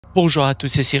Bonjour à tous,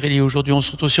 c'est Cyril et aujourd'hui on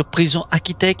se retrouve sur Prison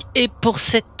Architect et pour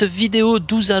cette vidéo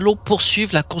nous allons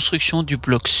poursuivre la construction du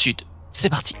bloc sud. C'est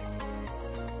parti.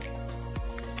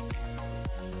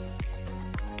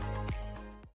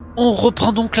 On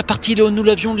reprend donc la partie là où nous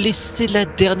l'avions laissé la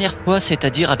dernière fois,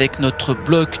 c'est-à-dire avec notre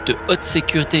bloc de haute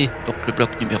sécurité, donc le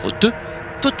bloc numéro 2,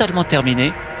 totalement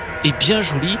terminé et bien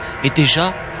joli et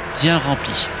déjà bien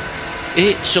rempli.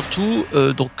 Et surtout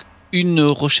donc une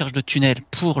recherche de tunnel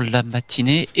pour la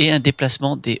matinée et un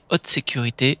déplacement des hautes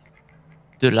sécurités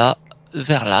de là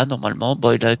vers là normalement.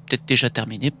 Bon, il a peut-être déjà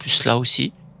terminé, plus là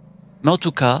aussi. Mais en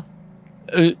tout cas,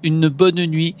 une bonne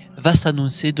nuit va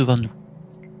s'annoncer devant nous.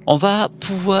 On va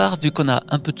pouvoir, vu qu'on a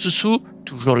un peu de sous-sous,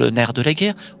 toujours le nerf de la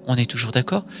guerre, on est toujours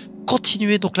d'accord,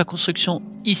 continuer donc la construction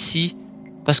ici,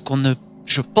 parce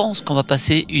je pense qu'on va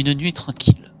passer une nuit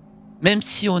tranquille. Même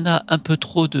si on a un peu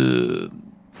trop de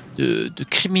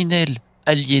criminels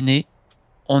aliénés,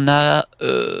 on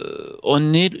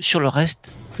est sur le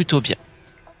reste plutôt bien.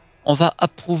 On va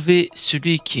approuver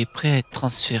celui qui est prêt à être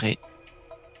transféré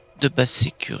de basse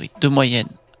sécurité, de moyenne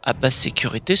à basse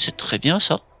sécurité, c'est très bien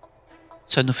ça.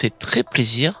 Ça nous fait très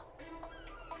plaisir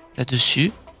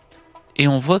là-dessus. Et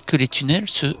on voit que les tunnels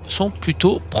sont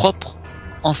plutôt propres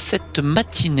en cette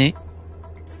matinée.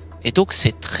 Et donc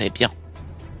c'est très bien.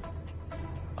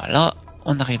 Voilà,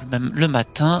 on arrive même le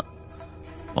matin.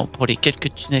 Bon, pour les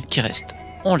quelques tunnels qui restent,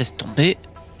 on laisse tomber.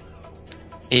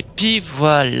 Et puis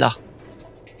voilà.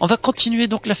 On va continuer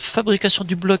donc la fabrication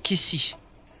du bloc ici.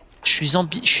 Je suis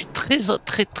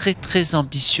très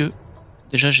ambitieux.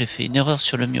 Déjà, j'ai fait une erreur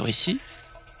sur le mur ici.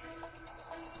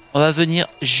 On va venir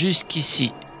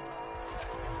jusqu'ici.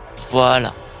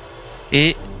 Voilà.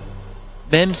 Et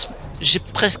même, j'ai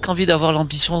presque envie d'avoir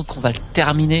l'ambition qu'on va le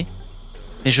terminer.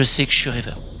 Mais je sais que je suis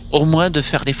rêveur. Au moins de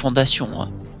faire les fondations. Hein.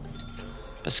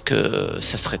 Parce que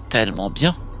ça serait tellement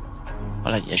bien.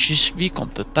 Voilà, il y a juste lui qu'on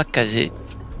ne peut pas caser.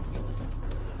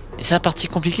 Et c'est la partie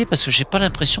compliquée parce que j'ai pas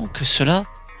l'impression que cela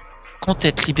compte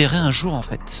être libéré un jour en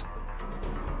fait.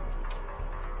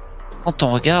 Quand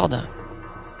on regarde,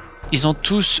 ils ont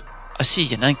tous... Ah si,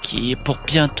 il y en a un qui est pour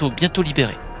bientôt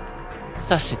libéré.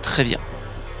 Ça c'est très bien.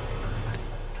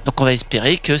 Donc on va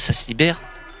espérer que ça se libère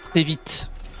très vite.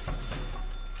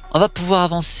 On va pouvoir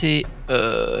avancer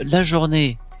la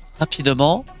journée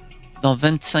rapidement. Dans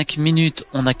 25 minutes,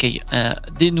 on accueille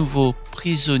des nouveaux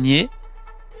prisonniers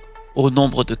au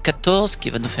nombre de 14 qui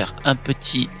va nous faire un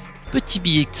petit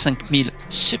billet de 5000.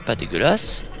 C'est pas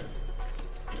dégueulasse.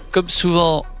 Comme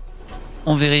souvent,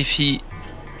 on vérifie.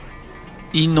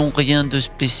 Ils n'ont rien de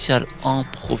spécial en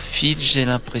profil, j'ai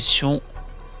l'impression.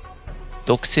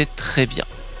 Donc c'est très bien.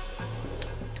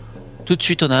 Tout de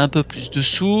suite, on a un peu plus de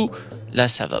sous. Là,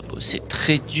 ça va bosser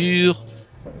très dur.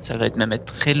 Ça va même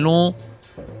être très long.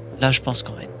 Là, je pense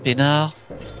qu'on va être peinard.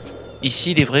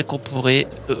 Ici, il est vrai qu'on pourrait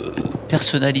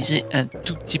personnaliser un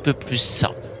tout petit peu plus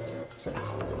ça.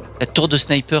 La tour de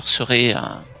sniper serait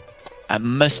un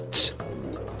must.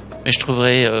 Mais je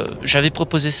trouverais... j'avais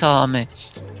proposé ça, hein, mais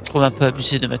je trouve un peu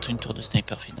abusé de mettre une tour de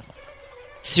sniper finalement.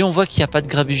 Si on voit qu'il n'y a pas de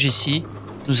grabuge ici,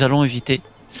 nous allons éviter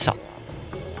ça.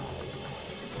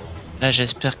 Là,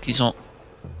 j'espère qu'ils ont...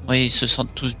 Oui, ils se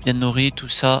sentent tous bien nourris, tout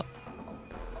ça.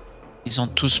 Ils ont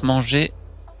tous mangé.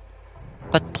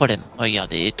 Pas de problème.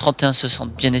 Regardez, 31 se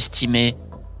sentent bien estimés.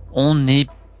 On est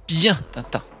bien,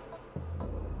 Tintin.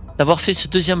 D'avoir fait ce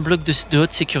deuxième bloc de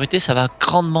haute sécurité, ça va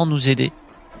grandement nous aider.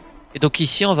 Et donc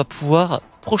ici, on va pouvoir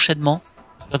prochainement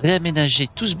réaménager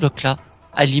tout ce bloc-là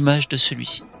à l'image de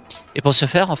celui-ci. Et pour ce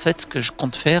faire, en fait, ce que je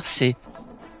compte faire, c'est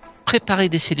préparer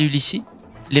des cellules ici,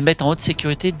 les mettre en haute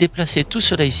sécurité, déplacer tout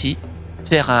cela ici,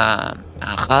 faire un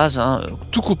rase, hein,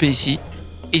 tout couper ici,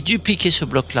 et dupliquer ce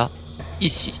bloc-là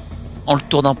ici, en le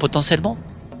tournant potentiellement,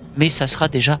 mais ça sera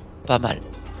déjà pas mal.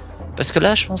 Parce que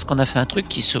là, je pense qu'on a fait un truc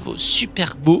qui se vaut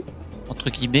super beau, entre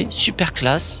guillemets, super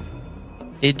classe,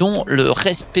 et dont le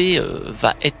respect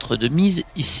va être de mise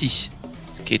ici,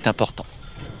 ce qui est important.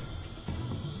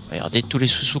 Regardez tous les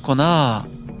sous-sous qu'on a,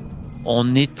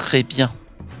 on est très bien.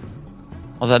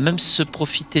 On va même se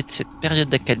profiter de cette période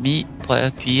d'accalmie pour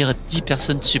accueillir 10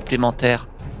 personnes supplémentaires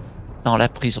dans la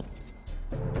prison.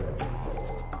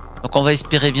 Donc on va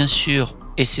espérer bien sûr,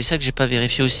 et c'est ça que j'ai pas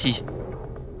vérifié aussi,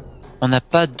 on n'a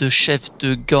pas de chef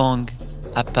de gang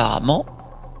apparemment,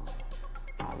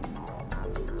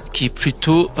 ce qui est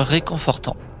plutôt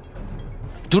réconfortant.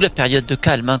 D'où la période de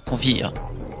calme hein, qu'on vit. Hein.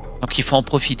 Donc il faut en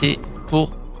profiter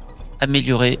pour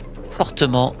améliorer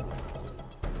fortement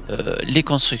les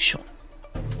constructions.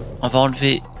 On va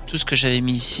enlever tout ce que j'avais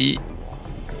mis ici.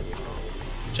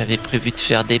 J'avais prévu de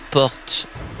faire des portes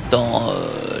dans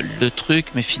le truc,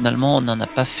 mais finalement on n'en a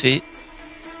pas fait.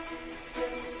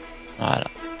 Voilà.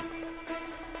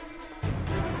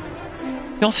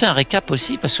 Puis on fait un récap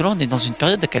aussi, parce que là on est dans une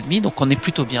période d'accalmie, donc on est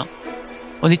plutôt bien.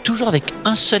 On est toujours avec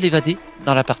un seul évadé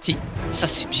dans la partie. Ça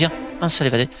c'est bien, un seul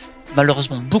évadé.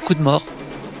 Malheureusement beaucoup de morts.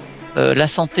 La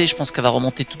santé, je pense qu'elle va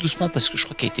remonter tout doucement parce que je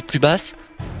crois qu'elle était plus basse.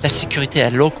 La sécurité,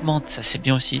 elle augmente, ça c'est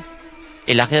bien aussi.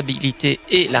 Et la réhabilité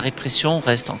et la répression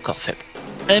restent encore faibles.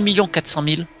 1 400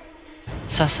 000,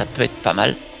 ça peut être pas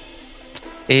mal.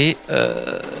 Et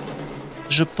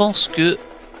je pense que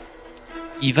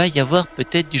il va y avoir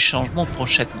peut-être du changement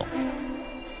prochainement.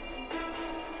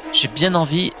 J'ai bien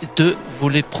envie de vous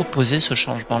les proposer, ce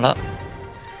changement-là.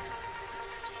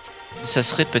 Mais ça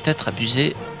serait peut-être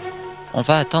abusé. On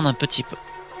va attendre un petit peu.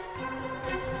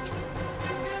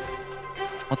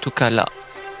 En tout cas, là,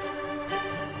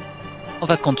 on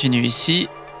va continuer ici.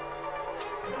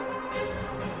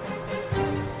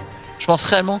 Je pense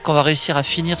réellement qu'on va réussir à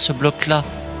finir ce bloc-là,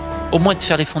 au moins de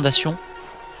faire les fondations,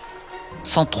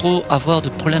 sans trop avoir de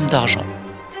problème d'argent.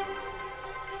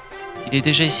 Il est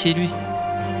déjà ici, lui?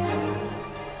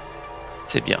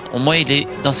 C'est bien. Au moins, il est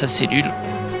dans sa cellule,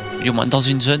 ou au moins dans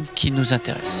une zone qui nous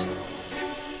intéresse.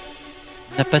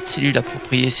 Il n'a pas de cellule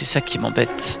appropriée, c'est ça qui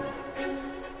m'embête.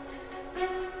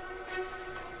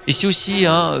 Ici aussi,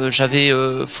 hein,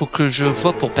 faut que je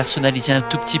vois pour personnaliser un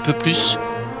tout petit peu plus.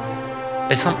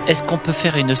 Est-ce qu'on peut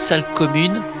faire une salle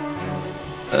commune?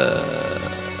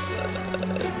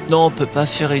 Non, on peut pas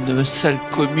faire une salle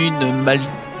commune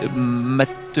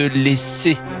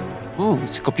matelaissée. Oh,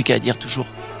 c'est compliqué à dire toujours.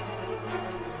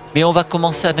 Mais on va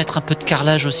commencer à mettre un peu de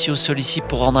carrelage aussi au sol ici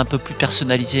pour rendre un peu plus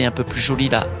personnalisé, un peu plus joli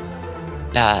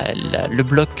le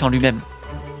bloc en lui-même.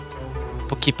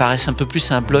 Pour qu'il paraisse un peu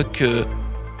plus un bloc,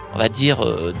 on va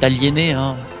dire, d'aliéné,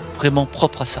 hein, vraiment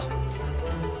propre à ça.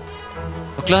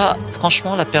 Donc là,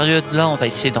 franchement, la période là, on va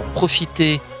essayer d'en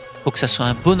profiter pour que ça soit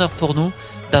un bonheur pour nous,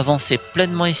 d'avancer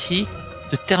pleinement ici,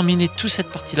 de terminer toute cette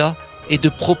partie-là et de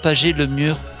propager le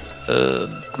mur.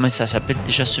 Comment ça s'appelle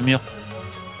déjà ce mur?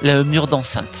 Le mur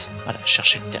d'enceinte. Voilà,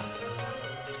 cherchez le terme.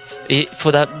 Et il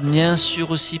faudra bien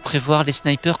sûr aussi prévoir les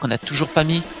snipers qu'on n'a toujours pas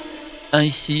mis. Un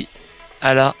ici,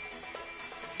 un là.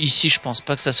 Ici, je pense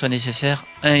pas que ça soit nécessaire.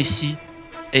 Un ici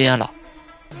et un là.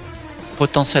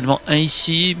 Potentiellement un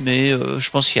ici, mais je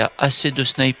pense qu'il y a assez de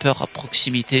snipers à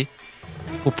proximité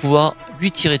pour pouvoir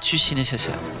lui tirer dessus si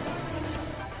nécessaire.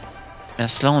 Bien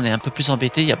cela, on est un peu plus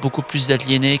embêté. Il y a beaucoup plus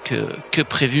d'aliénés que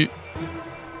prévu.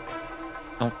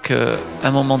 Donc, à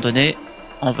un moment donné,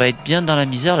 on va être bien dans la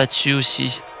misère là-dessus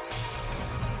aussi.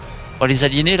 Bon, les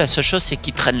aliénés, la seule chose, c'est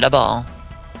qu'ils traînent là-bas. Hein.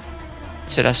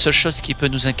 C'est la seule chose qui peut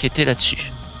nous inquiéter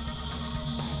là-dessus.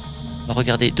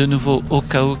 Regardez de nouveau au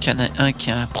cas où qu'il y en a un qui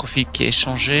a un profil qui est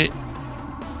changé.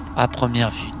 À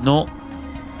première vue, non.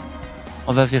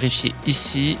 On va vérifier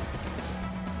ici.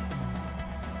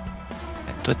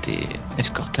 Toi, t'es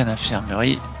escorté à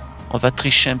l'infirmerie. On va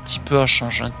tricher un petit peu en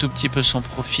changeant un tout petit peu son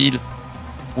profil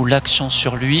ou l'action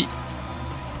sur lui.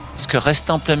 Parce que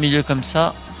rester en plein milieu comme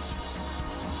ça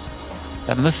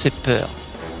me fait peur.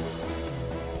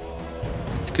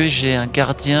 Est-ce que j'ai un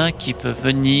gardien qui peut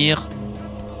venir?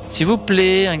 S'il vous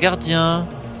plaît, un gardien.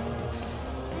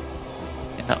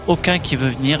 Il n'y en a aucun qui veut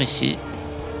venir ici.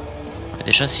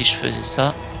 Déjà, si je faisais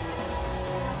ça,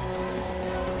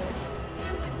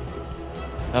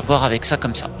 on va voir avec ça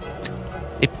comme ça.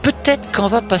 Et peut-être qu'on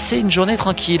va passer une journée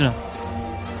tranquille.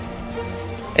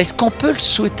 Est-ce qu'on peut le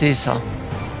souhaiter, ça?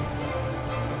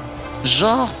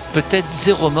 Genre, peut-être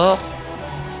 0 mort.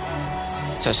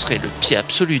 Ça serait le pied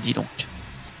absolu, dis donc.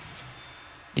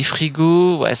 Les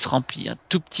frigos, ouais, se remplit un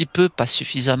tout petit peu, pas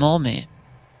suffisamment, mais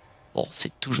bon,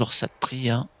 c'est toujours ça de prix,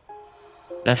 hein.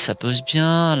 Là, ça bosse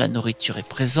bien, la nourriture est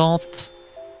présente.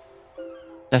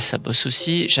 Là, ça bosse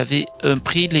aussi. J'avais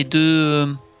pris les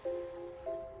deux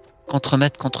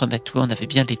contremaîtres. Oui, on avait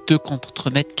bien les deux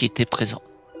contremaîtres qui étaient présents.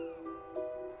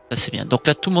 Ça, c'est bien. Donc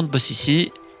là, tout le monde bosse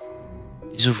ici.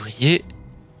 Les ouvriers.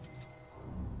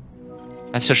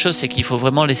 La seule chose, c'est qu'il faut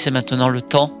vraiment laisser maintenant le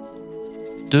temps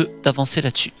d'avancer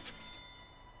là-dessus.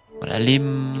 Voilà,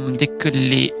 dès que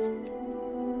les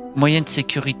moyens de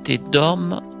sécurité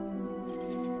dorment,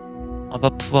 on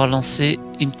va pouvoir lancer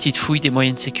une petite fouille des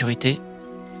moyens de sécurité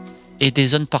et des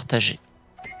zones partagées.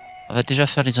 On va déjà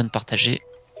faire les zones partagées.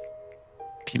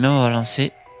 Puis même on va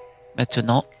lancer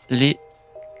maintenant les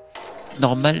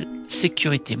normales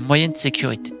sécurité, moyennes de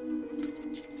sécurité.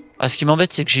 Alors, ce qui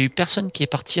m'embête, c'est que j'ai eu personne qui est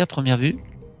parti à première vue.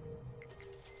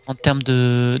 En termes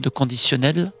de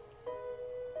conditionnel,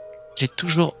 j'ai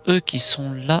toujours eux qui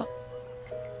sont là.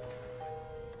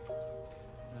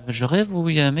 Je rêve ou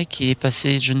il y a un mec qui est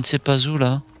passé je ne sais pas où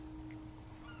là.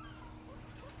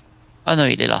 Ah non,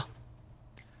 il est là.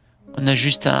 On a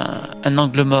juste un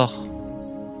angle mort.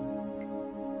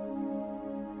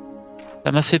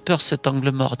 Ça m'a fait peur cet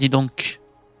angle mort, dis donc.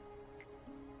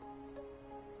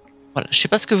 Voilà, je sais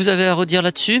pas ce que vous avez à redire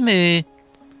là-dessus, mais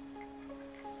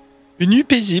une nuit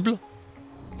paisible,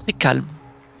 très calme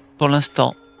pour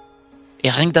l'instant. Et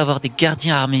rien que d'avoir des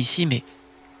gardiens armés ici, mais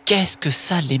qu'est-ce que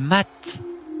ça les mate?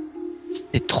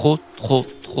 C'est trop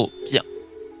bien.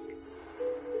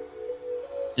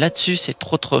 Là-dessus, c'est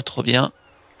trop bien.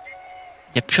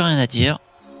 Il n'y a plus rien à dire.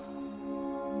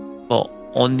 Bon,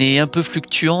 on est un peu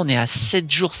fluctuant, on est à 7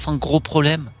 jours sans gros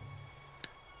problème.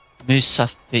 Mais ça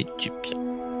fait du bien.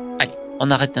 Allez,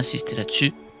 on arrête d'insister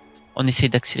là-dessus. On essaie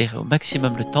d'accélérer au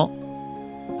maximum le temps.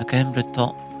 On a quand même le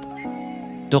temps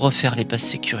de refaire les bases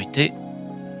sécurité.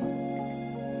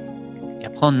 Et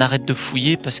après, on arrête de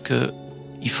fouiller parce que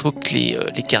il faut que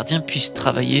les gardiens puissent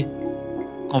travailler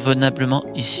convenablement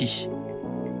ici.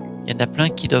 Il y en a plein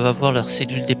qui doivent avoir leurs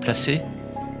cellules déplacées.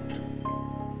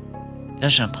 Là,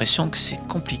 j'ai l'impression que c'est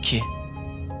compliqué.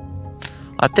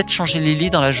 On va peut-être changer les lits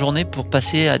dans la journée pour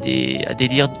passer à des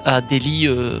lits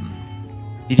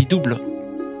doubles.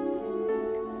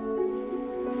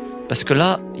 Parce que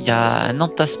là, il y a un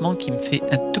entassement qui me fait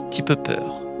un tout petit peu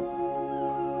peur.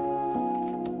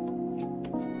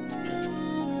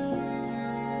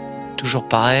 Toujours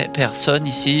pareil, personne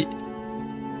ici.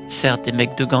 Certes, des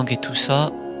mecs de gang et tout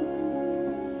ça.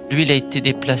 Lui, il a été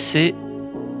déplacé.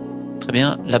 Très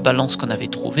bien, la balance qu'on avait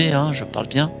trouvée, hein, je parle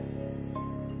bien.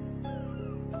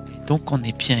 Et donc, on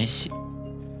est bien ici.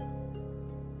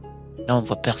 Là, on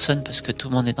voit personne parce que tout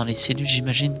le monde est dans les cellules,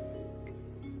 j'imagine.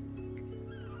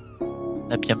 On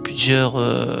a bien plusieurs...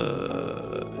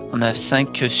 on a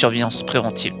 5 surveillances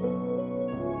préventives.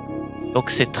 Donc,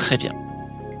 c'est très bien.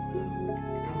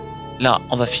 Là,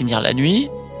 on va finir la nuit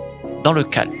dans le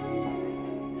calme.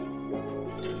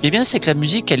 Ce qui est bien, c'est que la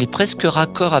musique, elle est presque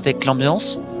raccord avec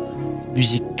l'ambiance.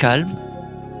 Musique calme,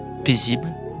 paisible.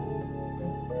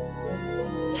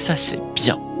 Ça, c'est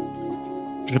bien.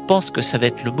 Je pense que ça va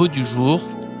être le mot du jour.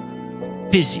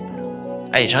 Paisible.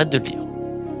 Allez, j'arrête de le dire.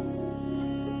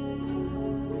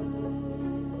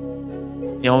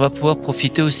 Et on va pouvoir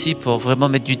profiter aussi pour vraiment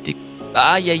mettre du thé.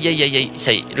 Aïe, aïe, aïe, aïe, aïe.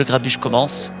 Ça y est, le grabuge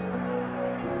commence.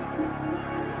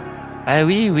 Ah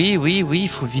oui, il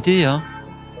faut vider, hein.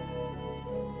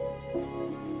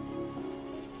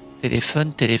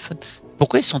 Téléphone.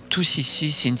 Pourquoi ils sont tous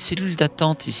ici? C'est une cellule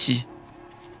d'attente ici.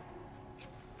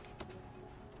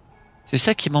 C'est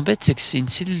ça qui m'embête, c'est que c'est une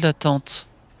cellule d'attente.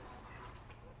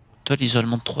 Toi,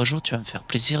 l'isolement de 3 jours, tu vas me faire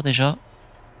plaisir déjà.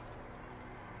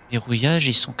 Les rouillages,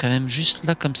 ils sont quand même juste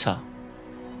là comme ça.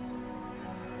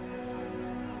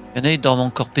 Il y en a, ils dorment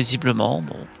encore paisiblement.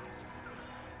 Bon.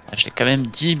 Je l'ai quand même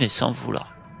dit, mais sans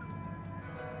vouloir.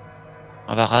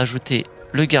 On va rajouter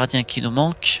le gardien qui nous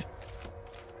manque.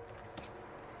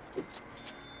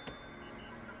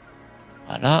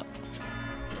 Voilà.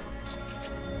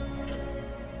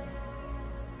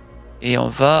 Et on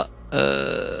va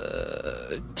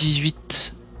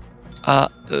 18 à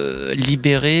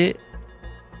libérer.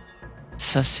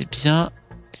 Ça c'est bien.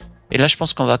 Et là je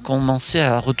pense qu'on va commencer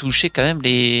à retoucher quand même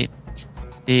les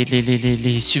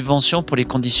subventions pour les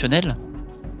conditionnels.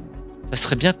 Ça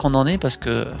serait bien qu'on en ait parce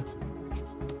que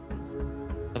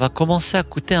ça va commencer à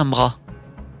coûter un bras.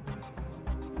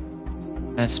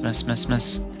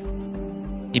 Mince.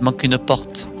 Il manque une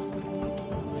porte.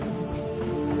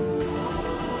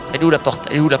 Elle est où la porte?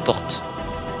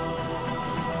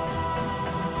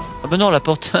 Ah ben non, la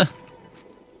porte.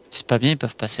 C'est pas bien, ils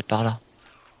peuvent passer par là.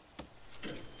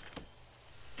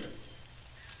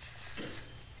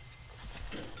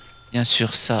 Bien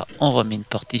sûr, ça, on remet une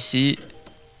porte ici.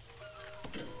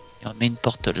 Et on met une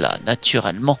porte là,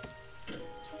 naturellement.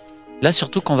 Là,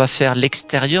 surtout qu'on va faire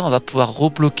l'extérieur, on va pouvoir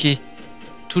rebloquer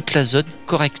toute la zone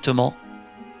correctement.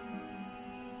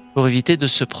 Pour éviter de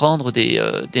se prendre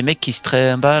des mecs qui se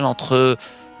trimballent entre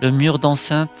le mur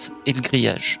d'enceinte et le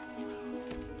grillage.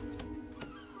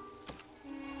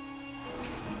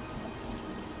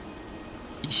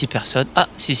 Ici, personne. Ah,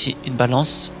 si, une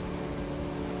balance.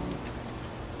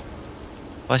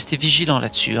 Faut rester vigilant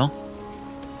là-dessus. Hein.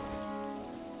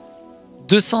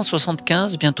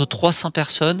 275, bientôt 300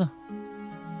 personnes.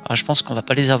 Alors, je pense qu'on va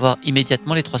pas les avoir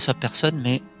immédiatement, les 300 personnes,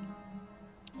 mais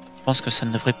je pense que ça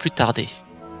ne devrait plus tarder.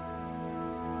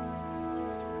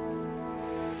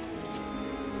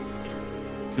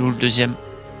 Où le deuxième?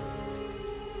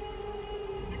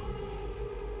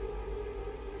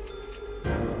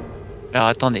 Alors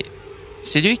attendez,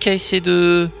 c'est lui qui a essayé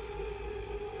de...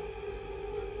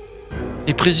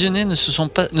 Les prisonniers ne sont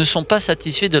pas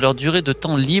satisfaits de leur durée de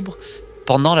temps libre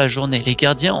pendant la journée. Les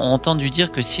gardiens ont entendu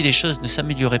dire que si les choses ne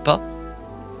s'amélioraient pas,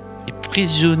 les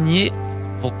prisonniers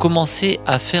vont commencer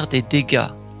à faire des dégâts.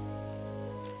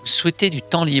 Vous souhaitez du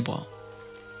temps libre.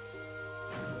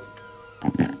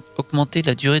 Augmenter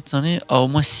la durée de temps libre à au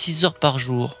moins 6 heures par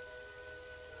jour.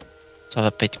 Ça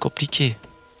va pas être compliqué.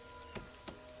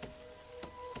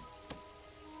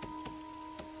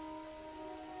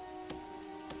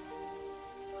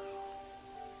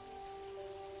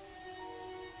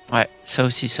 Ouais, ça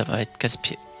aussi, ça va être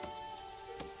casse-pied.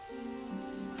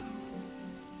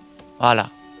 Voilà.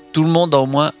 Tout le monde a au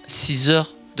moins 6 heures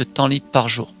de temps libre par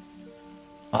jour.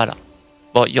 Voilà.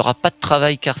 Bon, il n'y aura pas de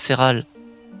travail carcéral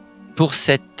pour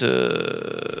cette,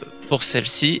 pour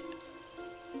celle-ci.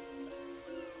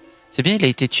 C'est bien, il a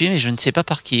été tué, mais je ne sais pas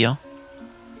par qui. Hein.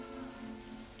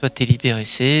 Toi, t'es libéré,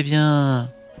 c'est bien.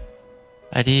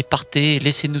 Allez, partez,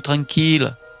 laissez-nous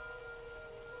tranquilles.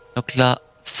 Donc là,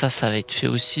 ça va être fait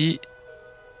aussi.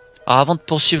 Alors avant de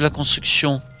poursuivre la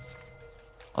construction,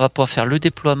 on va pouvoir faire le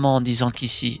déploiement en disant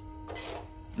qu'ici,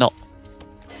 non,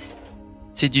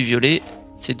 c'est du violet,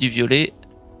 c'est du violet.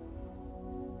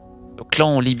 Donc là,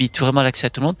 on limite vraiment l'accès à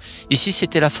tout le monde. Ici,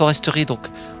 c'était la foresterie, donc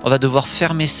on va devoir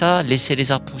fermer ça, laisser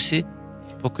les arbres pousser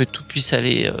pour que tout puisse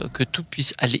aller,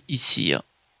 ici. Hein.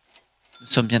 Nous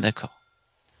sommes bien d'accord.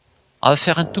 On va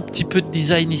faire un tout petit peu de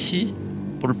design ici,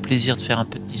 pour le plaisir de faire un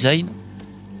peu de design.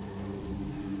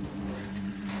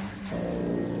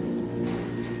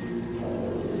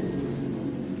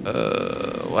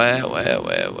 Ouais.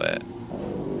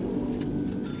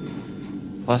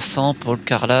 300 pour le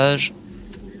carrelage.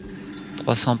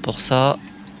 300 pour ça.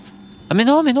 Ah mais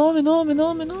non.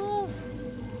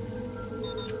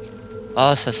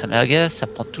 Ah ça m'agace, ça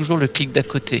prend toujours le clic d'à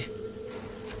côté.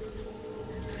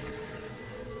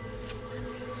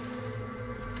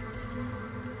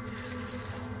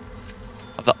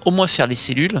 On va au moins faire les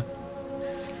cellules.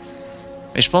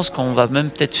 Mais je pense qu'on va même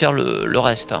peut-être faire le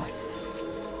reste. Hein.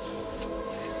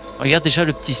 Regarde déjà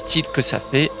le petit style que ça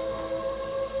fait.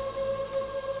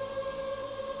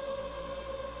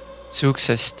 C'est où que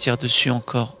ça se tire dessus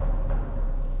encore?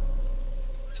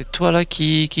 C'est toi là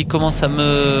qui commence à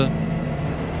me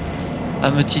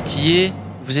titiller.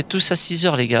 Vous êtes tous à 6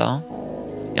 heures les gars. Hein.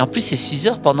 Et en plus c'est 6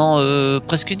 heures pendant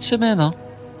presque une semaine. Hein.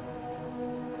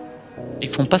 Ils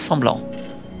font pas semblant.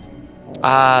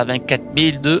 Ah, 24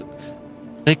 000 de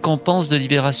récompense de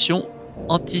libération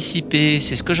anticipée.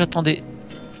 C'est ce que j'attendais.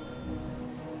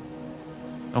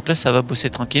 Donc là ça va bosser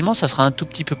tranquillement. Ça sera un tout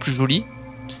petit peu plus joli.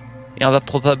 Et on va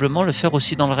probablement le faire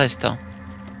aussi dans le reste. Hein.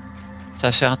 Ça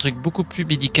va faire un truc beaucoup plus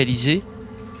médicalisé.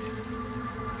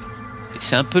 Et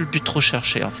c'est un peu le but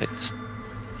recherché en fait.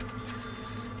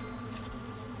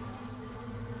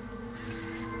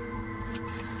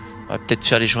 On va peut-être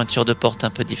faire les jointures de porte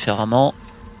un peu différemment.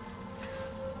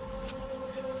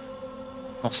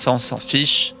 Bon, ça on s'en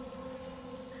fiche.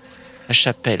 La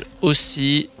chapelle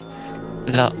aussi.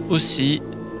 Là aussi.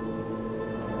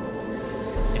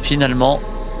 Et finalement,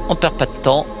 on perd pas de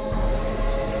temps.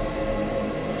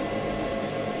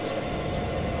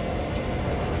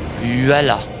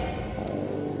 Voilà.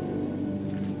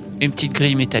 Une petite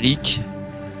grille métallique.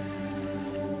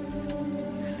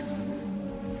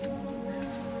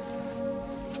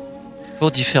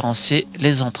 Pour différencier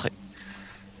les entrées.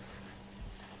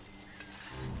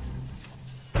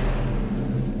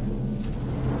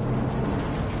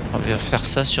 On va faire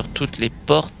ça sur toutes les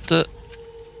portes.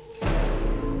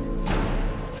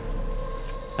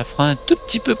 Ça fera un tout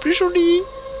petit peu plus joli.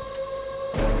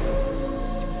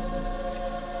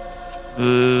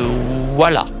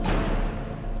 Voilà.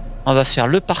 On va faire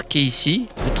le parquet ici.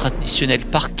 Le traditionnel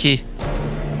parquet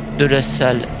de la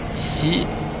salle ici.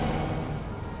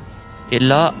 Et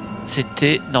là,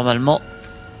 c'était normalement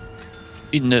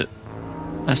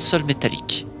un sol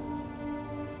métallique.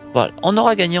 Voilà. On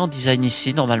aura gagné en design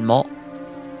ici, normalement.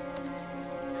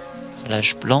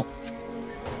 Carrelage blanc.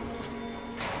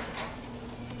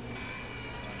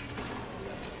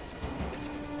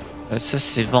 Ça,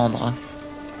 c'est vendre. Hein.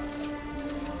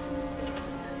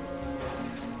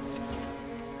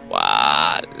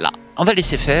 Voilà. On va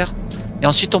laisser faire. Et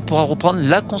ensuite, on pourra reprendre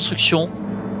la construction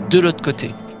de l'autre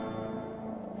côté.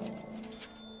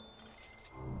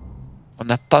 On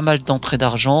a pas mal d'entrées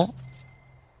d'argent.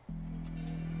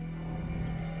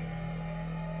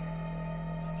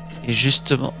 Et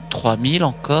justement, 3000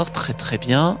 encore. Très très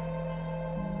bien.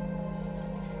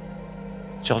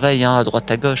 Surveille hein, à droite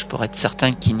à gauche pour être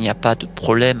certain qu'il n'y a pas de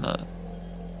problème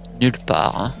nulle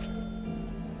part. Hein.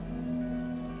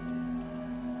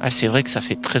 Ah, c'est vrai que ça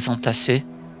fait très entassé.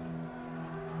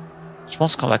 Je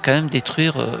pense qu'on va quand même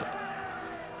détruire.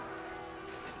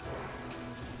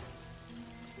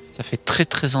 Ça fait très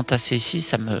très entassé ici.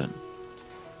 Ça me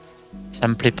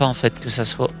plaît pas en fait que ça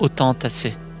soit autant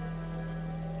entassé.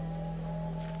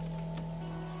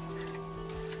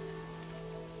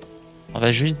 On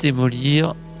va juste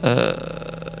démolir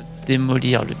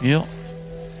le mur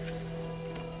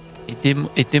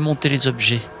et démonter les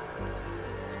objets.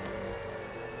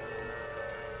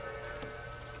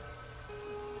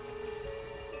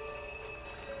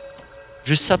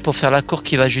 Juste ça pour faire la cour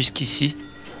qui va jusqu'ici.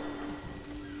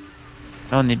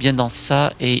 Là on est bien dans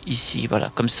ça et ici, voilà.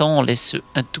 Comme ça on laisse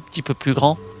un tout petit peu plus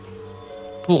grand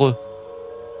pour eux.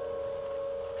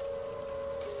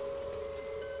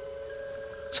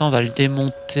 Ça on va le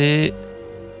démonter.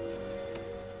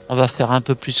 On va faire un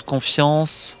peu plus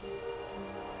confiance.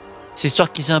 C'est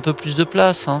histoire qu'ils aient un peu plus de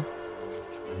place, hein.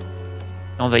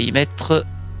 Et on va y mettre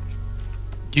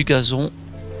du gazon.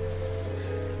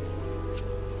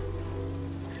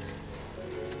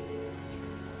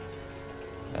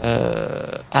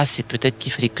 Ah, c'est peut-être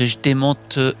qu'il fallait que je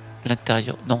démonte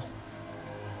l'intérieur. Non.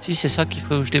 Si, c'est ça qu'il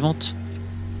faut que je démonte.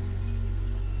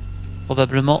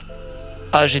 Probablement.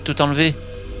 Ah, j'ai tout enlevé.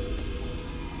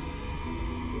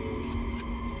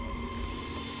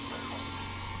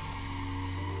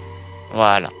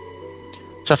 Voilà.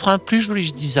 Ça fera un plus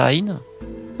joli design.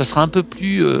 Ça sera un peu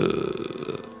plus...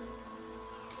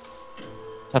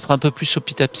 Ça fera un peu plus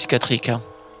hôpital psychiatrique, hein.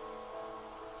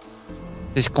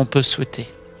 C'est ce qu'on peut souhaiter.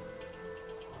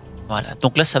 Voilà,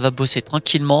 donc là ça va bosser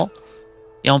tranquillement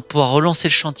et on pourra relancer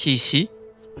le chantier ici,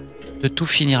 de tout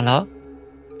finir là,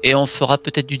 et on fera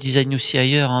peut-être du design aussi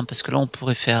ailleurs, hein, parce que là on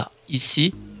pourrait faire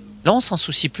ici. Là on s'en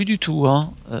soucie plus du tout,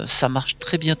 hein. Ça marche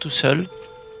très bien tout seul.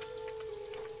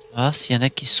 Voilà, s'il y en a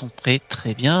qui sont prêts,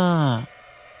 très bien.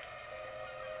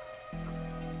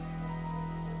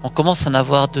 On commence à en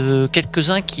avoir de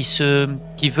quelques-uns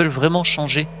qui veulent vraiment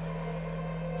changer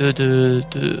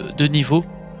de niveau.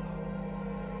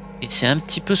 Et c'est un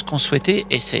petit peu ce qu'on souhaitait,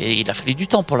 et il a fallu du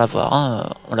temps pour l'avoir,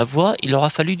 hein. On la voit, il aura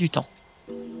fallu du temps.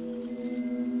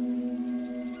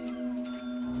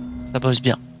 Ça bosse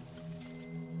bien.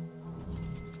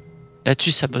 Là-dessus,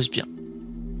 ça bosse bien.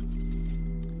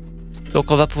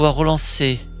 Donc on va pouvoir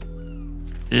relancer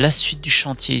la suite du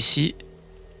chantier ici.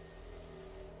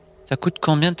 Ça coûte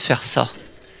combien de faire ça?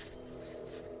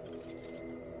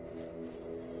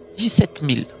 17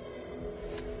 000.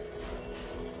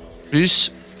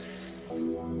 Plus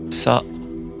ça.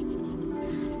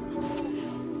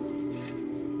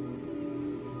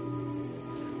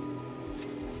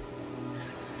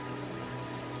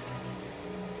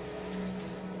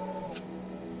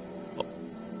 Bon,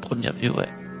 première vue, ouais.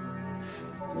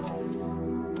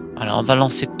 Alors on va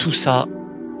lancer tout ça.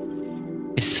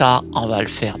 Et ça, on va le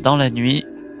faire dans la nuit.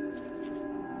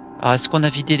 Alors est-ce qu'on a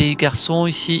vidé les garçons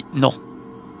ici? Non.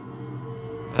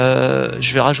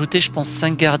 Je vais rajouter, je pense,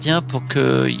 5 gardiens pour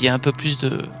qu'il y ait un peu plus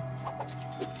de...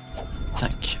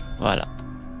 5, voilà.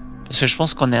 Parce que je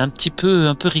pense qu'on est un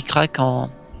peu ric-rac en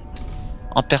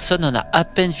personne. On a à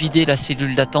peine vidé la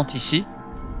cellule d'attente ici.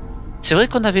 C'est vrai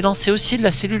qu'on avait lancé aussi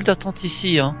la cellule d'attente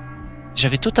ici, hein.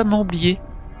 J'avais totalement oublié.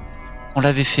 On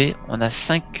l'avait fait. On a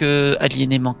 5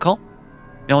 aliénés manquants.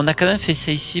 Mais on a quand même fait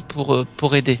ça ici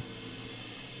pour aider.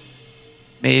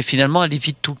 Mais finalement, elle est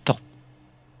vide tout le temps.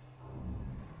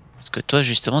 Parce que toi,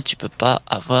 justement, tu peux pas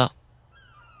avoir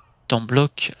ton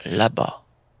bloc là-bas.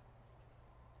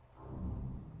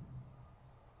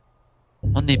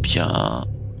 On est bien.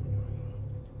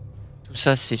 Tout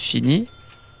ça, c'est fini.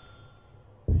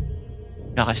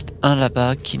 Il en reste un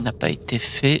là-bas qui n'a pas été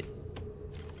fait.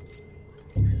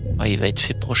 Ouais, il va être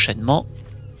fait prochainement.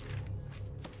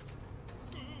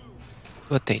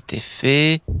 Toi, t'as été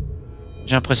fait.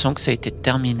 J'ai l'impression que ça a été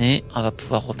terminé. On va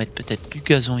pouvoir remettre peut-être du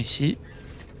gazon ici.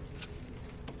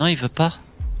 Non, il veut pas.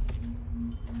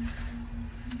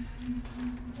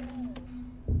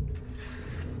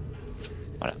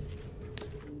 Voilà.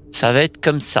 Ça va être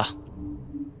comme ça.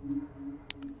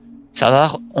 Ça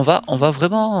va. On va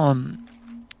vraiment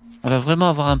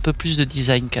avoir un peu plus de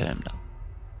design quand même là.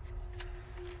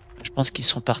 Je pense qu'ils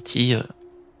sont partis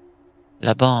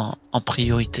là-bas en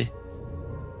priorité.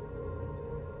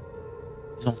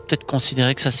 Ils ont peut-être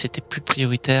considéré que ça c'était plus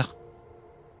prioritaire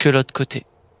que l'autre côté.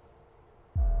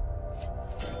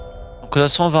 Donc de toute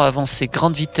façon on va avancer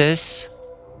grande vitesse.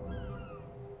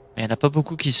 Mais il n'y en a pas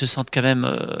beaucoup qui se sentent quand même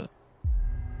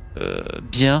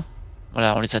bien.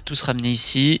 Voilà, on les a tous ramenés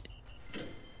ici.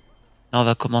 Là on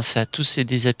va commencer à tous les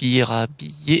déshabiller,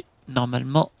 rhabiller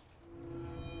normalement.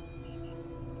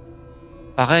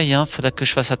 Pareil, hein, faudra que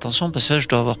je fasse attention parce que là je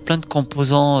dois avoir plein de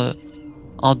composants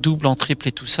en double, en triple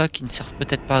et tout ça qui ne servent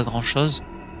peut-être pas à grand chose.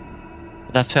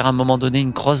 Faudra faire à un moment donné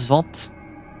une grosse vente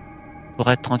pour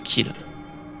être tranquille.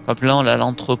 Comme là on a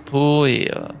l'entrepôt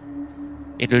et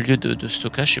le lieu de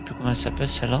stockage, je sais plus comment elle s'appelle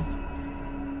celle-là.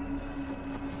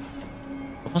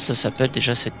 Comment ça s'appelle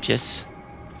déjà cette pièce?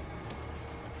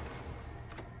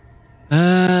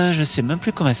 je sais même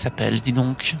plus comment elle s'appelle, dis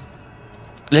donc.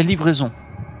 La livraison.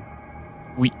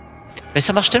 Oui. Mais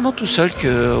ça marche tellement tout seul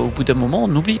qu'au bout d'un moment,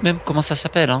 on oublie même comment ça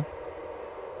s'appelle. Hein.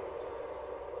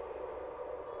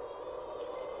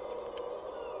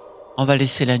 On va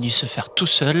laisser la nuit se faire tout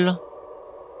seul.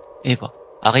 Et voilà.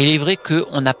 Alors il est vrai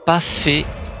qu'on n'a pas fait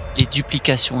les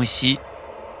duplications ici.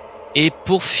 Et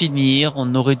pour finir,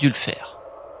 on aurait dû le faire.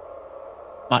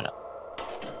 Voilà.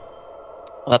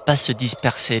 On va pas se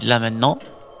disperser là maintenant.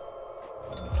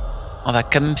 On va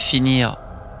quand même finir.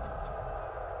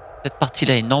 Cette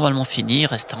partie-là est normalement finie. Il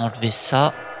reste à enlever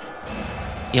ça.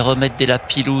 Et remettre des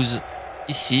lapilouses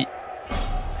ici.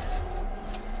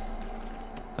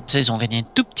 Comme ça, ils ont gagné un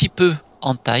tout petit peu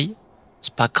en taille.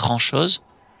 C'est pas grand-chose.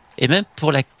 Et même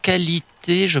pour la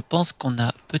qualité, je pense qu'on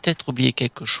a peut-être oublié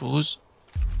quelque chose.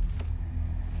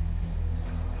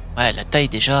 Ouais, la taille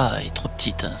déjà est trop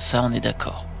petite. Hein. Ça, on est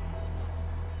d'accord.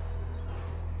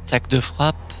 Sac de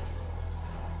frappe.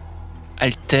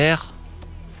 Alter.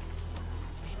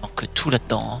 Il manque tout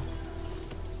là-dedans. Hein.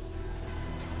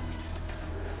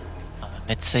 On va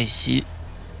mettre ça ici.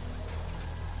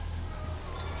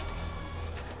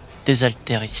 Des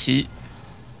haltères ici.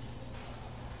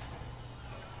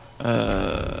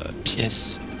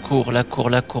 Pièce. Cours, la cour,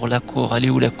 la cour, la cour. Allez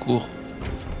où la cour?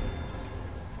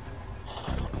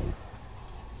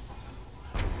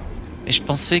 Et je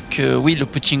pensais que oui, le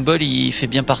punching ball il fait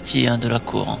bien partie hein, de la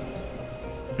cour. Hein.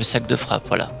 Le sac de frappe,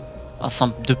 voilà.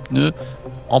 Ensemble de pneus.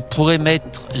 On pourrait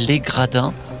mettre les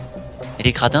gradins. Et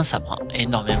les gradins, ça prend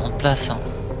énormément de place. Hein.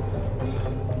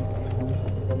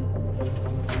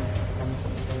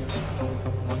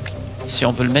 Donc, si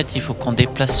on veut le mettre, il faut qu'on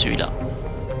déplace celui-là.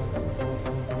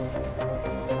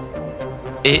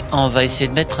 Et on va essayer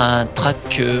de mettre un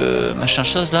track machin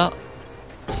chose là.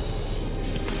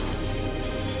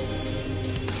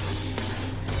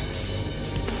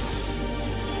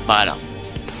 Voilà.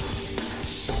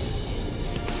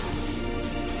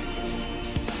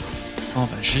 On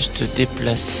va juste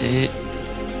déplacer.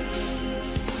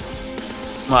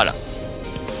 Voilà.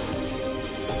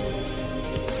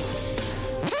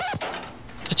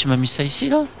 Toi, tu m'as mis ça ici,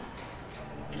 là?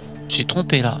 J'ai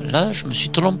trompé, là. Là, je me suis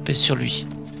trompé sur lui.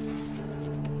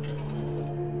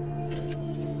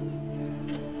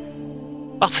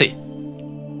 Parfait.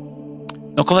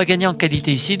 Donc, on va gagner en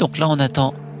qualité ici. Donc là, on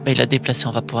attend... Ben, il a déplacé,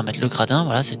 on va pouvoir mettre le gradin,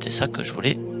 voilà, c'était ça que je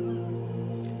voulais.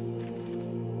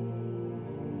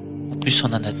 En plus,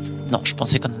 on en a... Non, je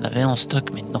pensais qu'on en avait en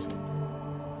stock, mais non.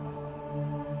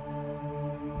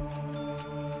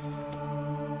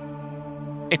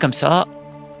 Et comme ça,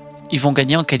 ils vont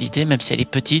gagner en qualité, même si elle est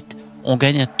petite, on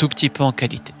gagne un tout petit peu en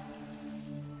qualité.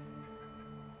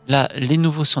 Là, les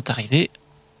nouveaux sont arrivés.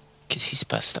 Qu'est-ce qui se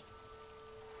passe là?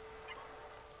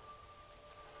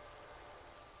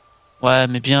 Ouais,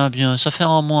 mais bien, ça fait un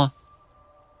en moins.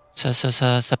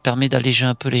 Ça permet d'alléger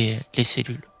un peu les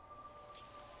cellules.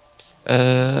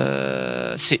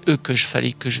 C'est eux que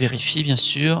fallait que je vérifie, bien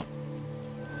sûr.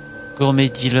 Gourmet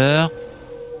dealer.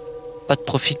 Pas de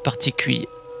profil particulier.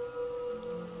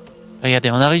 Regardez,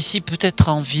 on a réussi peut-être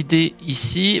à en vider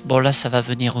ici. Bon, là, ça va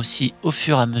venir aussi au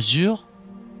fur et à mesure.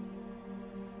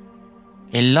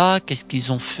 Et là, qu'est-ce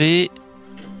qu'ils ont fait?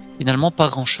 Finalement, pas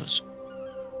grand-chose.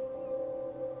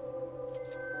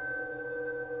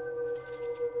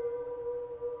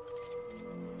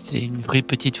 C'est une vraie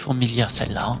petite fourmilière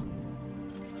celle-là. Hein.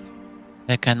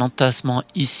 Avec un entassement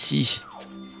ici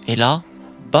et là,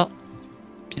 bas,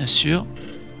 bien sûr.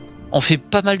 On fait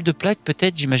pas mal de plaques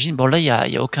peut-être, j'imagine. Bon là, il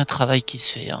y a aucun travail qui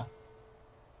se fait. Hein.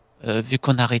 Vu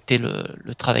qu'on a arrêté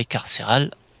le travail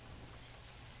carcéral.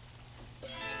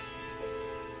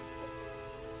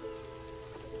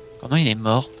 Comment il est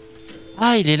mort?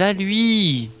 Ah, il est là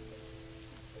lui.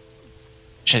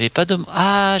 J'avais pas de...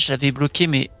 Ah, je l'avais bloqué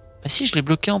mais... Ah si, je l'ai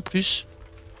bloqué en plus.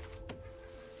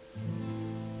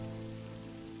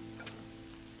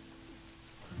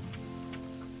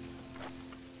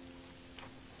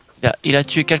 Il a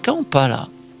tué quelqu'un ou pas là?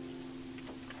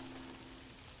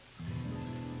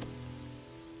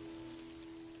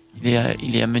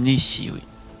 Il est amené ici, oui.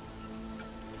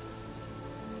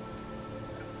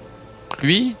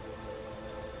 Lui,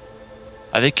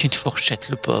 avec une fourchette,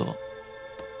 le pauvre.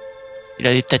 Il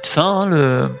avait peut-être faim, hein,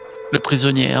 le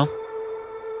prisonnier. Hein.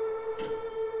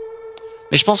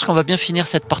 Mais je pense qu'on va bien finir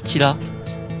cette partie-là.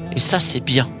 Et ça, c'est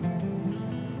bien.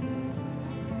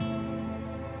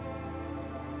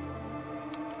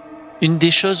 Une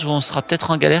des choses où on sera peut-être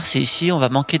en galère, c'est ici, on va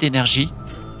manquer d'énergie.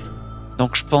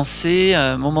 Donc je pensais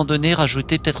à un moment donné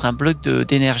rajouter peut-être un bloc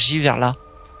d'énergie vers là.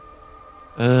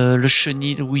 Le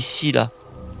Chien-loup ici, là.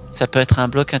 Ça peut être un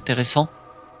bloc intéressant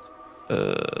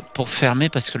pour fermer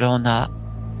parce que là on a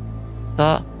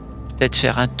ça, peut-être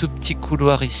faire un tout petit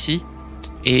couloir ici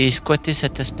et squatter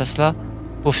cet espace-là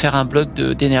pour faire un bloc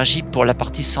d'énergie pour la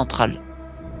partie centrale.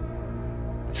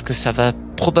 Parce que ça va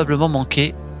probablement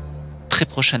manquer très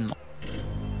prochainement.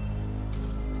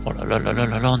 Oh là là là là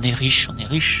là là, on est riche, on est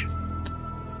riche.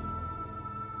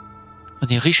 On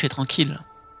est riche et tranquille.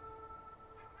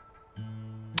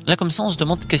 Là comme ça on se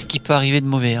demande qu'est-ce qui peut arriver de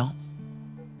mauvais. Hein.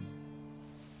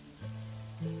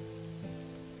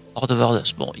 Hors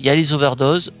d'overdose. Bon, il y a les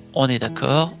overdoses, on est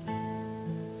d'accord.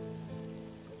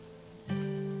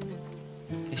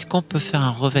 Est-ce qu'on peut faire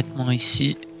un revêtement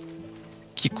ici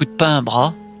qui coûte pas un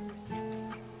bras?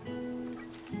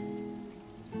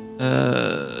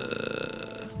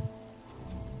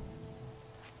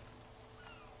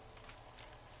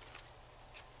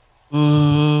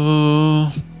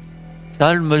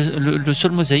 Ça, le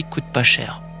sol mosaïque coûte pas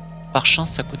cher. Par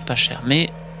chance, ça coûte pas cher. Mais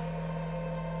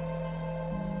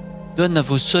donne à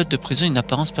vos sols de prison une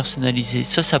apparence personnalisée.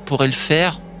 Ça pourrait le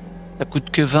faire. Ça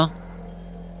coûte que 20.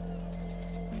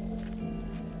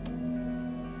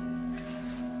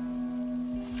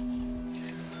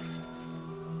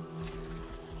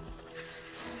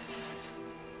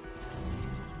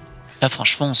 Là,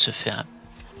 franchement, on se fait un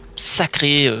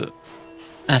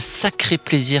sacré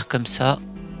plaisir comme ça.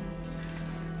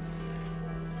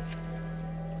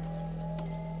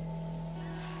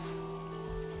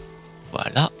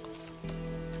 Voilà.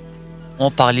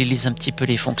 On parallélise un petit peu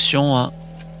les fonctions. Hein.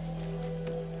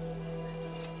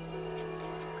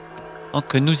 Tant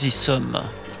que nous y sommes.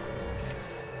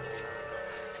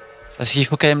 Parce qu'il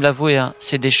faut quand même l'avouer, hein,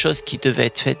 c'est des choses qui devaient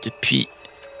être faites depuis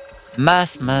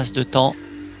masse de temps.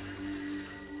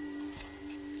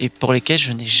 Et pour lesquelles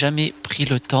je n'ai jamais pris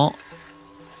le temps.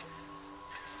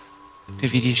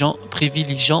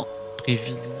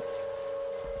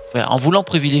 Ouais, en voulant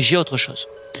privilégier autre chose.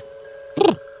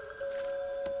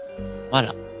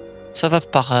 Voilà. Ça va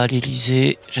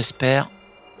paralléliser, j'espère.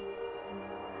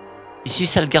 Et si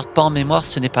ça le garde pas en mémoire,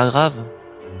 ce n'est pas grave.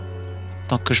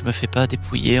 Tant que je me fais pas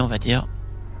dépouiller, on va dire.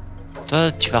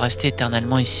 Toi, tu vas rester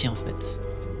éternellement ici, en fait.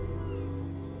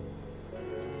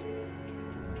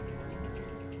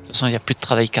 De toute façon, il n'y a plus de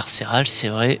travail carcéral, c'est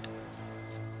vrai.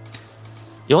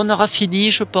 Et on aura fini,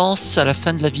 je pense, à la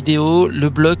fin de la vidéo, le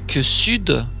bloc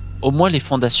sud, au moins les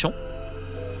fondations.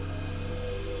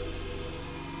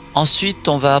 Ensuite,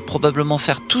 on va probablement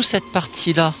faire toute cette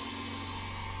partie-là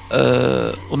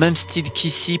au même style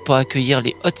qu'ici pour accueillir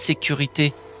les hautes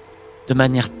sécurités de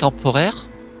manière temporaire.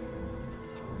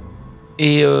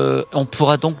 Et on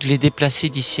pourra donc les déplacer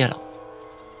d'ici à là.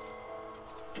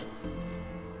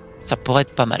 Ça pourrait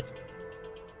être pas mal.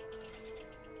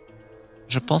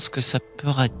 Je pense que ça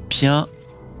pourrait être bien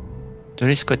de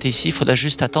les squatter ici. Il faudra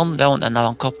juste attendre. Là, on en a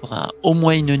encore pour au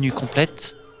moins une nuit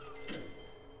complète.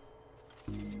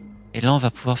 Et là, on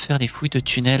va pouvoir faire des fouilles de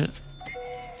tunnels.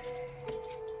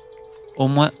 Au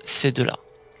moins ces deux-là.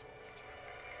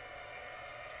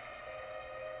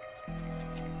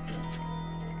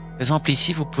 Par exemple,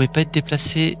 ici, vous pouvez pas être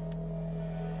déplacé.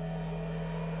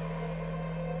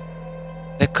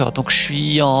 D'accord, donc je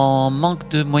suis en manque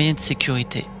de moyens de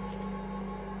sécurité.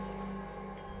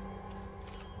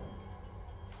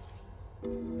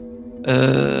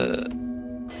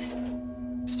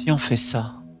 Si on fait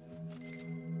ça.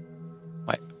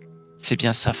 Ouais, c'est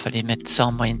bien ça, fallait mettre ça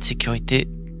en moyenne de sécurité.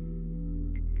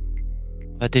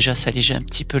 On va déjà s'alléger un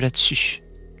petit peu là-dessus.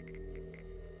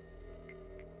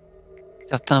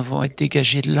 Certains vont être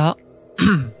dégagés de là.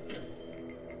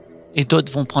 Et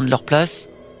d'autres vont prendre leur place.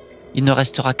 Il ne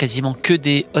restera quasiment que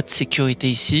des hautes sécurités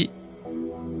ici.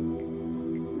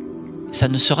 Ça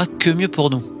ne sera que mieux pour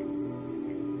nous.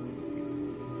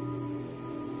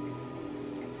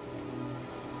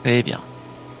 Très bien.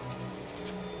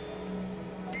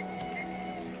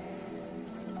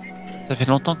 Ça fait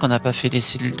longtemps qu'on n'a pas fait les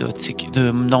cellules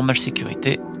de normale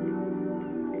sécurité.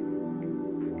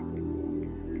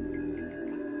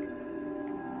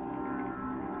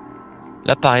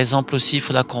 Là par exemple aussi il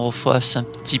faudra qu'on refasse un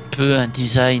petit peu un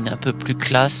design un peu plus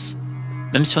classe.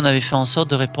 Même si on avait fait en sorte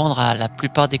de répondre à la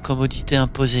plupart des commodités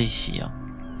imposées ici.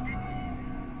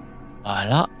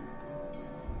 Voilà.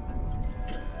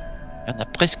 On a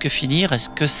presque fini, il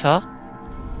reste que ça.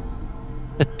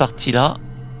 Cette partie-là.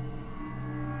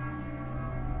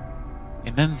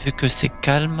 Et même vu que c'est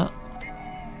calme,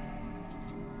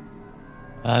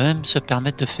 on va même se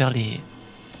permettre de faire les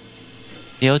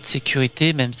hautes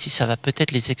sécurités, même si ça va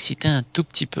peut-être les exciter un tout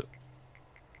petit peu.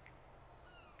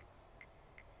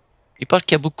 Il parle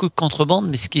qu'il y a beaucoup de contrebande,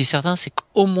 mais ce qui est certain, c'est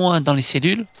qu'au moins dans les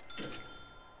cellules,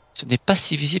 ce n'est pas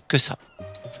si visible que ça.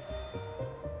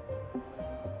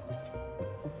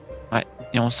 Ouais.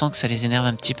 Et on sent que ça les énerve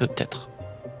un petit peu peut-être.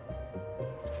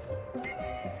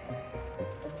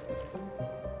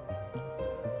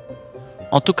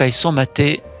 En tout cas, ils sont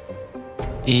matés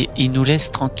et ils nous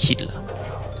laissent tranquilles.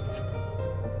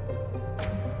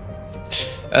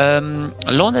 Là,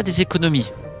 on a des économies.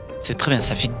 C'est très bien,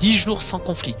 ça fait 10 jours sans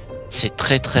conflit. C'est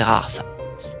très très rare ça.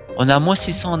 On a moins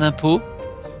 600 en impôts.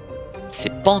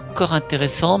 C'est pas encore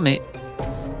intéressant, mais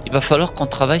il va falloir qu'on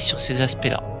travaille sur ces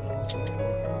aspects-là.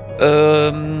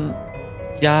 On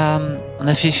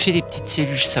a fait les petites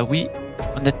cellules, ça oui.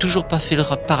 On n'a toujours pas fait le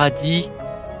paradis.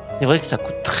 C'est vrai que ça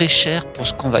coûte très cher pour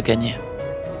ce qu'on va gagner.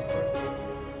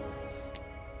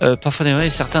 Parfois,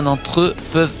 certains d'entre eux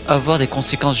peuvent avoir des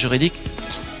conséquences juridiques.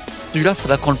 Celui-là, il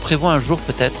faudra qu'on le prévoie un jour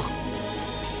peut-être.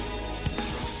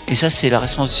 Et ça, c'est la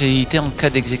responsabilité en cas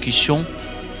d'exécution.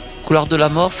 Couloir de la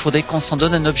mort, faudrait qu'on s'en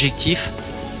donne un objectif.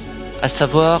 À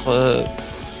savoir,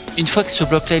 une fois que ce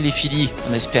bloc-là il est fini,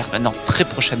 on espère maintenant très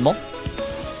prochainement,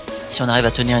 si on arrive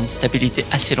à tenir une stabilité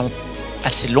assez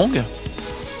longue,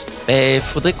 il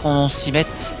faudrait qu'on s'y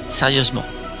mette sérieusement.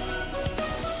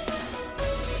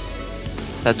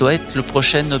 Ça doit être le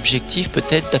prochain objectif,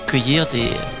 peut-être d'accueillir des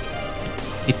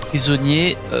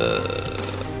prisonniers.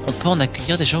 On peut en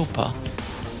accueillir déjà ou pas?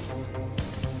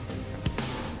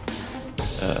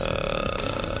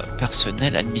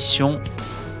 Personnel, admission.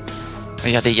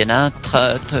 Regardez, il y en a un,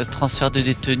 transfert de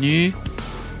détenus,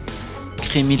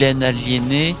 criminels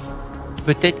aliénés.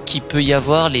 Peut-être qu'il peut y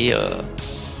avoir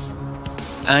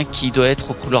un qui doit être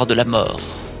au couloir de la mort.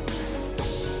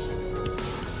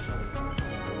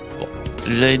 Bon,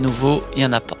 les nouveaux, il n'y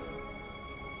en a pas.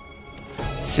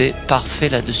 C'est parfait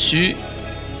là-dessus.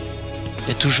 Il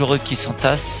y a toujours eux qui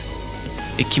s'entassent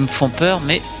et qui me font peur,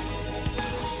 mais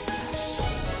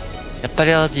il n'y a pas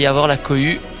l'air d'y avoir la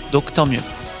cohue, donc tant mieux.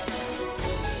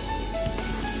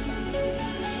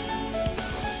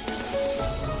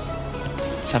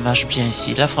 Ça marche bien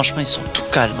ici. Là, franchement, ils sont tout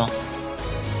calmes. Hein.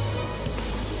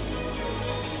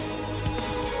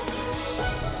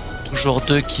 Toujours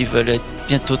deux qui veulent être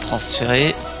bientôt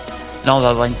transférés. Là, on va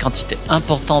avoir une quantité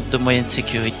importante de moyenne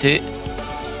sécurité.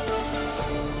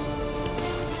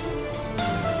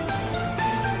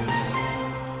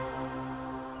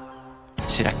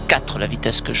 C'est la 4, la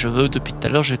vitesse que je veux. Depuis tout à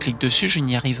l'heure, je clique dessus, je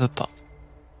n'y arrive pas.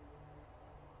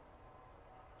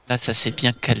 Là, ça s'est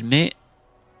bien calmé.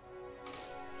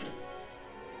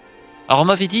 Alors on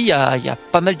m'avait dit, il y a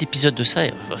pas mal d'épisodes de ça,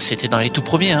 c'était dans les tout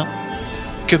premiers, hein,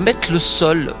 que mettre le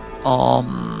sol en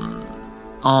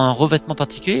revêtement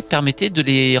particulier permettait de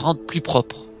les rendre plus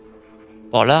propres.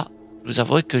 Bon là, je vous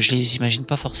avouerai que je les imagine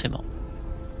pas forcément.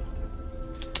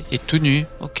 Tout était tout nu,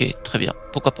 ok, très bien,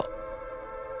 pourquoi pas.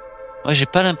 Moi j'ai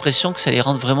pas l'impression que ça les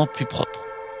rende vraiment plus propres.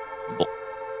 Bon.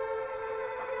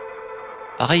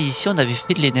 Pareil ici on avait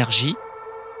fait de l'énergie,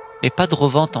 mais pas de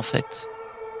revente en fait.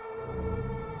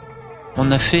 On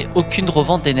n'a fait aucune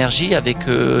revente d'énergie avec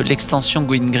l'extension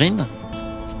Going Green.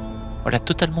 On l'a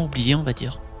totalement oublié, on va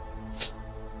dire.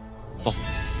 Bon,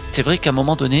 c'est vrai qu'à un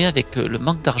moment donné, avec le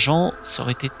manque d'argent, ça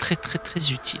aurait été très très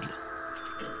très utile.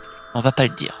 On va pas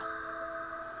le dire.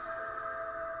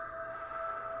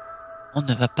 On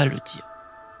ne va pas le dire.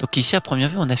 Donc ici, à première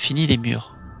vue, on a fini les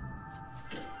murs.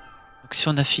 Donc si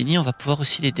on a fini, on va pouvoir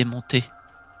aussi les démonter.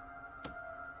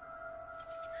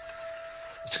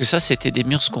 Parce que ça, c'était des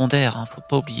murs secondaires, hein, faut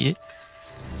pas oublier.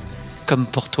 Comme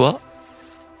pour toi.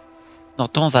 Non,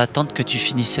 toi, on va attendre que tu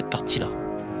finisses cette partie-là.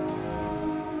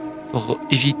 Pour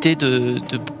éviter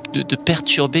de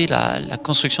perturber la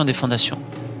construction des fondations.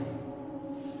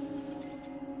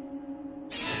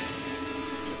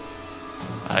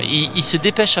 Alors, il se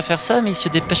dépêche à faire ça, mais il se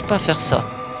dépêche pas à faire ça.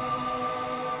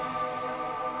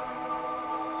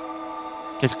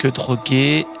 Quelques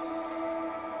drogués.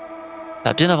 Ça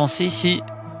a bien avancé ici.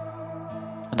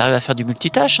 On arrive à faire du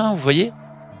multitâche, hein, vous voyez.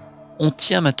 On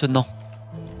tient maintenant.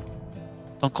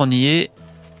 Tant qu'on y est.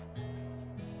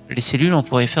 Les cellules, on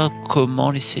pourrait faire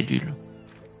comment les cellules?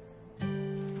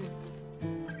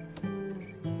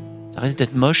 Ça risque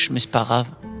d'être moche, mais c'est pas grave.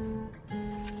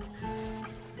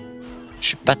 Je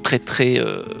suis pas très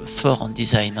fort en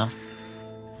design. Hein.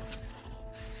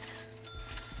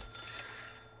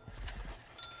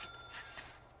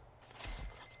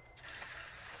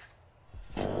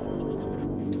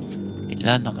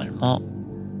 Là, normalement,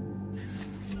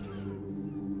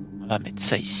 on va mettre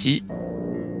ça ici.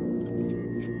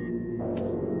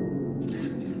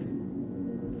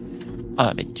 On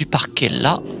va mettre du parquet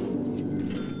là.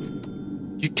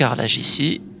 Du carrelage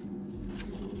ici.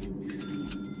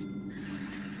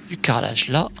 Du carrelage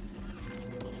là.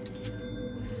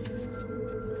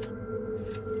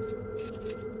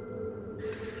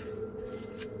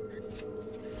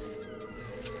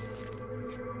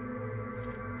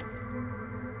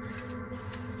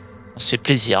 se fait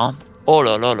plaisir, hein. Oh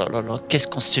là là là là là, qu'est-ce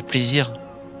qu'on se fait plaisir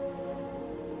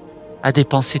à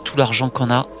dépenser tout l'argent qu'on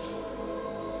a.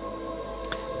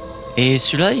 Et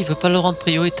celui-là, il veut pas le rendre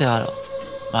prioritaire alors.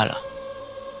 Voilà.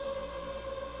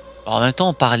 Alors, en même temps,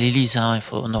 on parallélise, hein.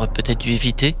 On aurait peut-être dû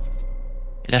éviter.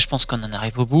 Et là, je pense qu'on en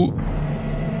arrive au bout.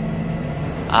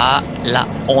 Ah, là,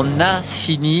 on a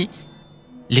fini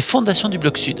les fondations du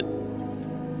bloc sud.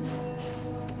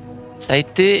 Ça a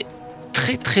été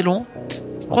très très long.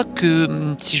 Je crois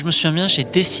que, si je me souviens bien, j'ai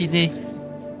dessiné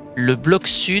le bloc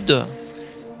sud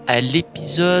à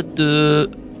l'épisode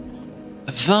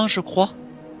 20, je crois.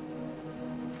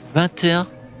 21.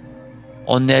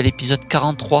 On est à l'épisode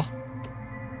 43.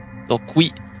 Donc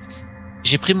oui,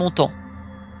 j'ai pris mon temps.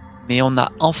 Mais on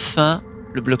a enfin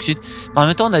le bloc sud. Mais en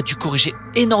même temps, on a dû corriger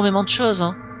énormément de choses,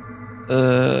 hein.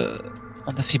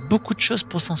 On a fait beaucoup de choses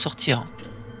pour s'en sortir.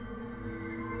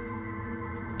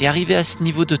 Et arriver à ce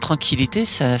niveau de tranquillité,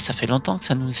 ça fait longtemps que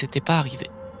ça ne nous était pas arrivé.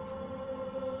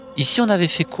 Ici, on avait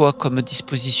fait quoi comme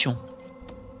disposition?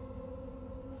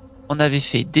 On avait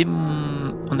fait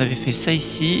ça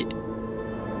ici.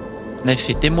 On avait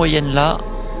fait des moyennes là.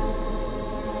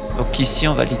 Donc ici,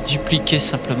 on va les dupliquer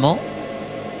simplement.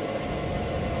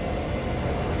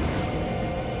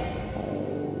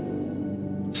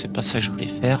 C'est pas ça que je voulais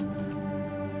faire.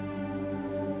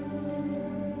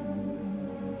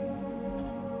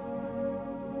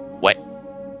 Ouais.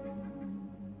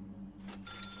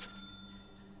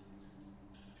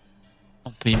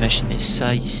 On peut imaginer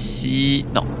ça ici.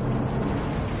 Non.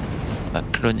 On va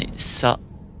cloner ça.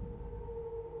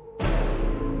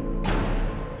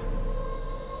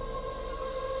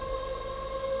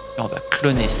 Et on va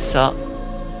cloner ça.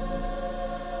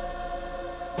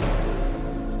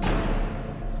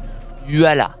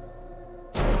 Voilà.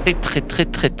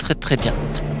 Très bien.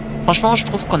 Franchement, je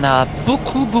trouve qu'on a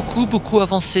beaucoup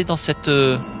avancé dans cette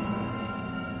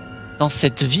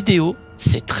vidéo.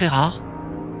 C'est très rare.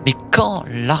 Mais quand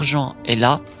l'argent est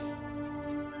là,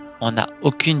 on n'a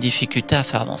aucune difficulté à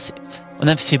faire avancer. On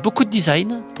a fait beaucoup de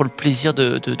design pour le plaisir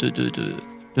de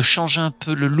changer un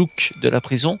peu le look de la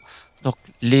prison. Donc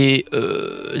les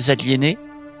aliénés.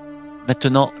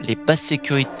 Maintenant, les basses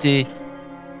sécurités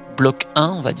bloc 1,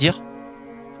 on va dire.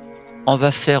 On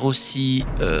va faire aussi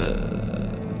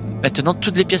maintenant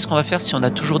toutes les pièces qu'on va faire, si on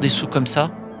a toujours des sous comme ça,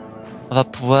 on va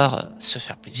pouvoir se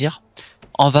faire plaisir.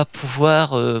 On va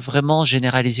pouvoir vraiment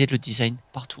généraliser le design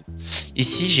partout.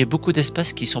 Ici, j'ai beaucoup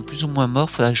d'espaces qui sont plus ou moins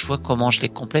morts. Faudra que je vois comment je les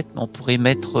complète, mais on pourrait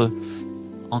mettre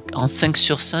en 5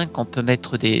 sur 5, on peut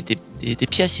mettre des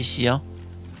pièces ici, hein.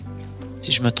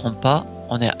 Si je me trompe pas,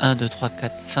 on est à 1, 2, 3,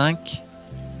 4, 5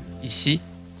 ici.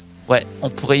 Ouais, on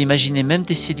pourrait imaginer même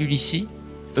des cellules ici.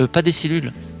 Pas des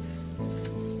cellules.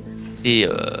 Et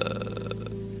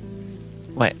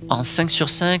ouais, en 5 sur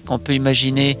 5, on peut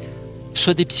imaginer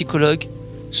soit des psychologues,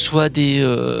 soit des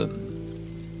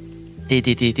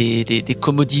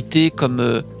commodités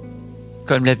comme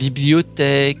la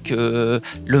bibliothèque, le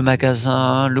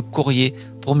magasin, le courrier,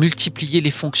 pour multiplier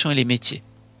les fonctions et les métiers.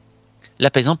 Là,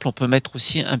 par exemple, on peut mettre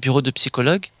aussi un bureau de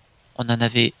psychologue. On en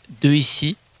avait 2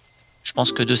 ici. Je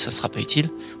pense que 2, ça sera pas utile.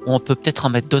 Ou on peut peut-être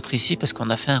en mettre d'autres ici parce qu'on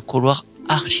a fait un couloir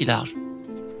archi large.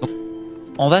 Donc,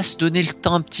 on va se donner le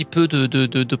temps un petit peu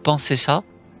de penser ça.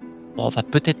 Bon, on va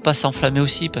peut-être pas s'enflammer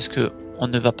aussi parce que on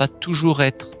ne va pas toujours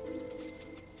être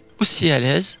aussi à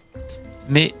l'aise,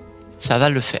 mais ça va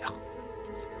le faire.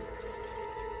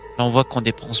 Là, on voit qu'on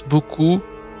dépense beaucoup,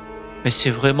 mais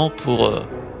c'est vraiment pour...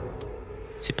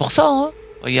 c'est pour ça, hein.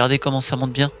 Regardez comment ça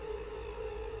monte bien.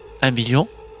 1 million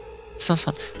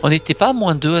 500. On n'était pas à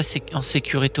moins 2 en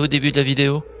sécurité au début de la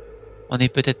vidéo. On est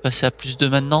peut-être passé à plus 2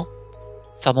 maintenant.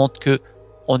 Ça montre que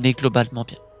on est globalement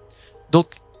bien.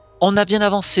 Donc, on a bien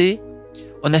avancé.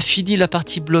 On a fini la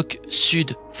partie bloc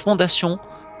sud fondation.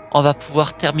 On va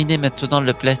pouvoir terminer maintenant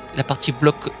la partie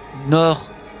bloc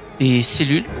nord des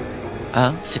cellules.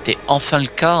 Hein, c'était enfin le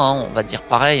cas. Hein, on va dire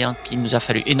pareil, hein, qu'il nous a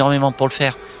fallu énormément pour le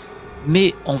faire.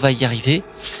 Mais on va y arriver.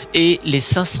 Et les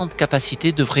 500 de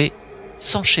capacité devraient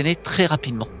s'enchaîner très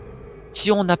rapidement.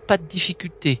 Si on n'a pas de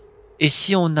difficulté et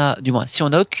si on a, du moins, si on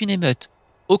n'a aucune émeute,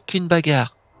 aucune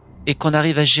bagarre et qu'on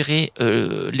arrive à gérer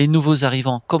les nouveaux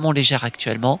arrivants comme on les gère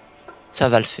actuellement, ça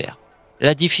va le faire.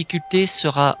 La difficulté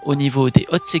sera au niveau des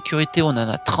hautes sécurités, on en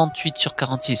a 38 sur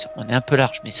 46, on est un peu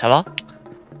large mais ça va.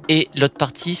 Et l'autre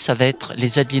partie, ça va être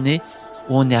les aliénés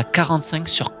où on est à 45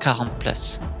 sur 40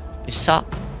 places. Et ça,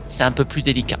 c'est un peu plus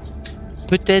délicat.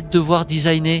 Peut-être devoir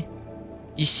designer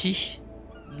ici.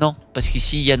 Non, parce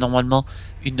qu'ici il y a normalement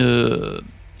une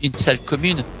salle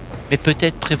commune, mais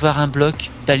peut-être prévoir un bloc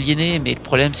d'aliénés, mais le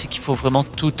problème c'est qu'il faut vraiment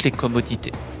toutes les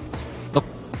commodités. Donc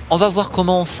on va voir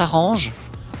comment on s'arrange.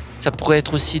 Ça pourrait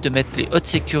être aussi de mettre les hautes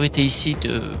sécurités ici,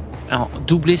 de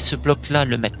doubler ce bloc là,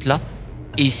 le mettre là,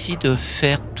 et ici de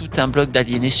faire tout un bloc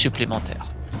d'aliénés supplémentaires.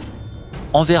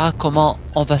 On verra comment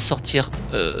on va sortir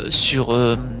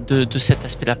de cet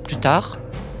aspect là plus tard,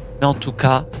 mais en tout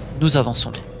cas nous avançons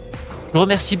bien. Je vous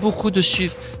remercie beaucoup de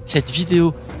suivre cette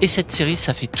vidéo et cette série,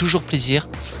 ça fait toujours plaisir,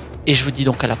 et je vous dis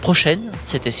donc à la prochaine.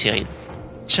 C'était Cyril,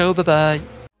 ciao, bye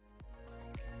bye.